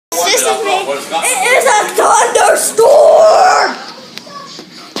It is a thunderstorm!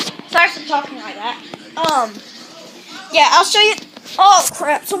 Sorry for talking like that. Yeah, I'll show you. Oh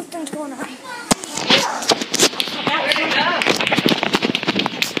crap, something's going on. Where'd it go?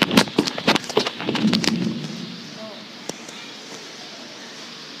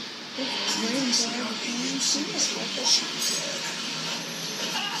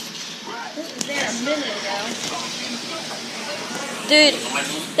 This was there a minute ago. Dude,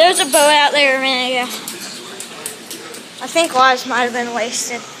 there's a boat out there a minute ago. I think lives might have been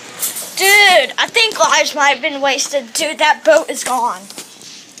wasted. Dude, I think lives might have been wasted. Dude, that boat is gone.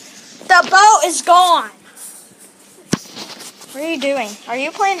 The boat is gone. What are you doing? Are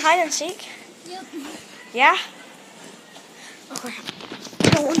you playing hide and seek? Yep. Yeah? Oh crap. I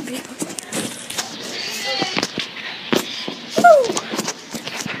don't want to be. Woo.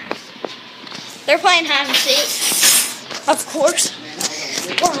 They're playing hide and seek. Of course.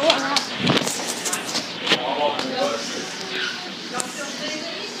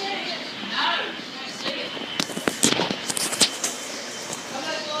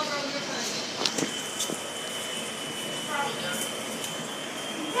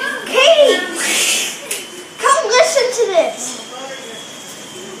 Katie! Come listen to this!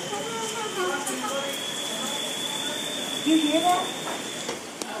 You hear that?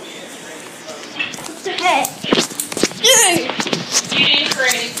 Hey! Dude! You did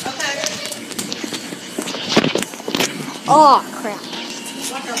pretty. Okay. Oh, crap.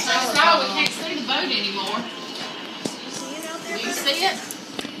 No, we can't see the boat anymore. Do you see it?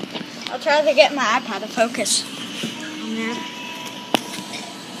 I'll try to get my iPad to focus on that.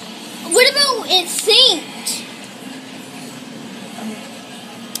 What about it synced?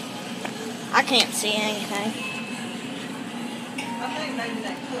 I can't see anything. I think maybe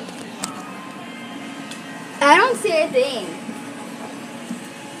that could. I don't see a thing.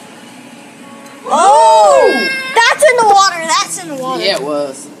 Oh! That's in the water. That's in the water. Yeah, it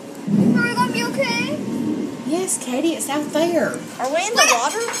was. Are we gonna be okay? Yes, Katie, it's out there. Are we in the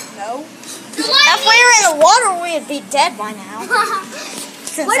water? No. If we What were in the water, we'd be dead by now.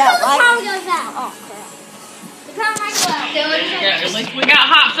 Since if that the light. power goes out? Oh, crap. The power might go out. Yeah, at least we got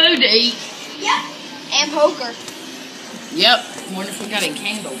hot food to eat. Yep. And poker. Yep. I wonder if we got any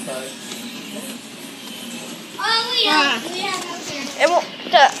candles, though. Oh, we have poker. It won't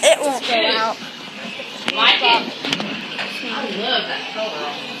go out. Like it? I love that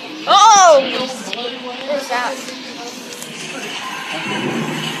color. Oh! Blue one. Where's that?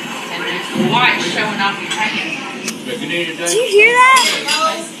 And there's the white showing off your hands. Did you hear that?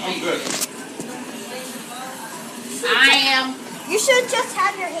 I am. You should just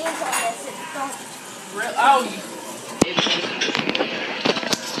have your hands on this and don't. Oh,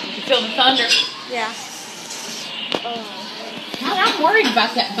 you feel the thunder? Yeah. God, I'm worried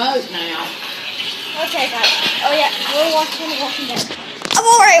about that boat now. Okay, guys. Oh, yeah. We're watching The Walking Dead. I've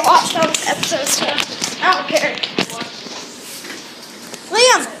already watched all this episode, so I don't care.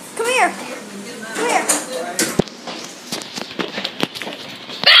 Liam, come here. Come here.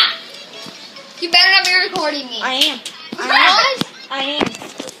 You better not be recording me. I am. I am.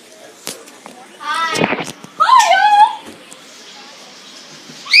 Hi. Hiya!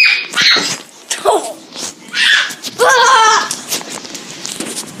 Oh. Ah!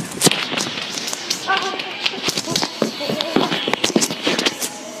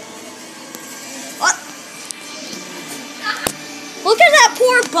 What? Look at that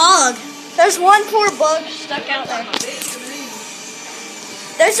poor bug. There's one poor bug stuck out there.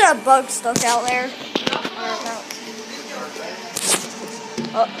 There's a bug stuck out there.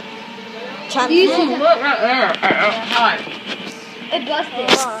 Oh. You can look right there. Alright. It busted.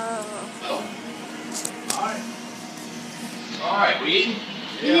 Alright, we eating?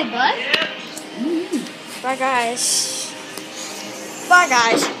 Did it bust? Bye, guys. Bye,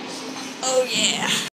 guys. Oh, yeah.